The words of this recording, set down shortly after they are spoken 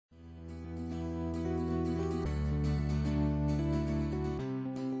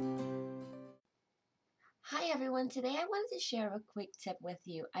Hi everyone, today I wanted to share a quick tip with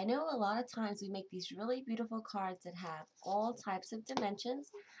you. I know a lot of times we make these really beautiful cards that have all types of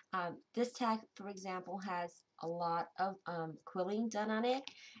dimensions. This tag, for example, has a lot of quilling done on it.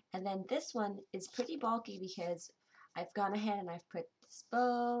 And then this one is pretty bulky because I've gone ahead and I've put this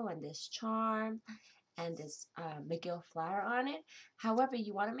bow and this charm and this McGill flower on it. However,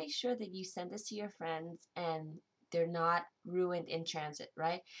 you want to make sure that you send this to your friends and they're not ruined in transit,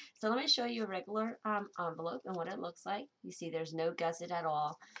 right? So let me show you a regular envelope and what it looks like. You see there's no gusset at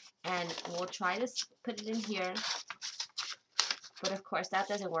all. And we'll try to put it in here. But of course that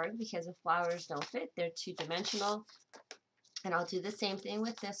doesn't work because the flowers don't fit. They're two-dimensional. And I'll do the same thing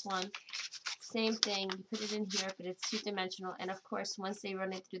with this one. Same thing, you put it in here, but it's two-dimensional. And of course, once they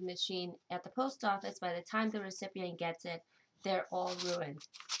run it through the machine at the post office, by the time the recipient gets it, they're all ruined.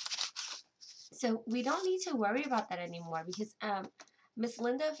 So we don't need to worry about that anymore because Miss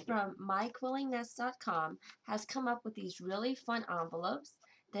Linda from myquillingnest.com has come up with these really fun envelopes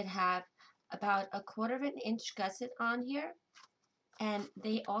that have about a 1/4 of an inch gusset on here. And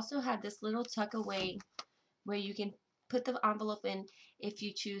they also have this little tuck away where you can put the envelope in if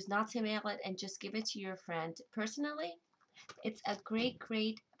you choose not to mail it and just give it to your friend personally. It's a great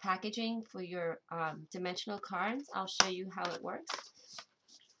packaging for your dimensional cards. I'll show you how it works.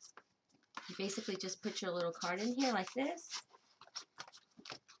 You basically just put your little card in here like this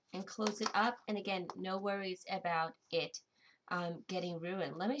and close it up, and again, no worries about it getting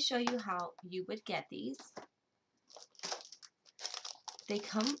ruined. Let me show you how you would get these. They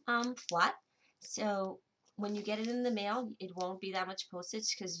come flat, so when you get it in the mail, it won't be that much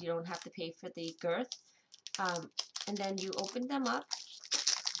postage because you don't have to pay for the girth. And then you open them up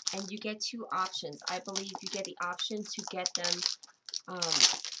and you get two options. I believe you get the option to get them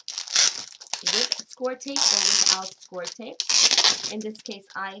with score tape or without score tape. In this case,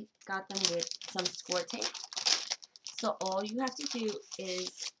 I got them with some score tape. So all you have to do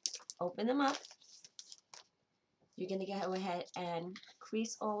is open them up. You're going to go ahead and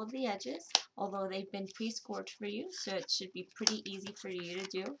crease all of the edges, although they've been pre-scored for you, so it should be pretty easy for you to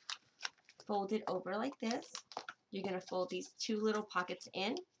do. Fold it over like this. You're going to fold these two little pockets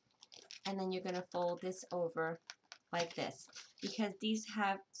in, and then you're going to fold this over like this. Because these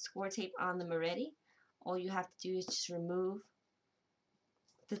have score tape on them already, all you have to do is just remove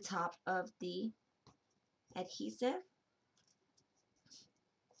the top of the adhesive.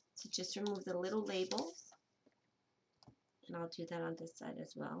 So just remove the little labels, and I'll do that on this side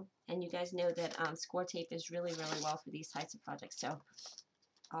as well. And you guys know that score tape is really well for these types of projects. So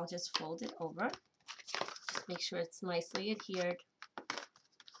I'll just fold it over. Just make sure it's nicely adhered.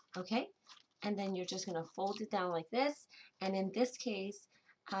 Okay, and then you're just going to fold it down like this. And in this case,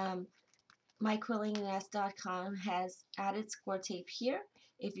 myquillingnest.com has added score tape here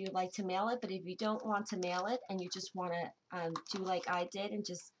if you'd like to mail it, but if you don't want to mail it and you just want to do like I did and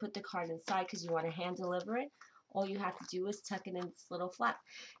just put the card inside because you want to hand deliver it, all you have to do is tuck it in this little flap.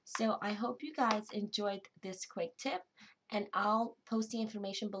 So I hope you guys enjoyed this quick tip, and I'll post the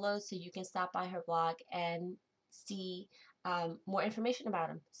information below so you can stop by her blog and see more information about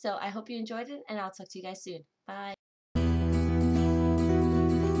them. So I hope you enjoyed it, and I'll talk to you guys soon. Bye.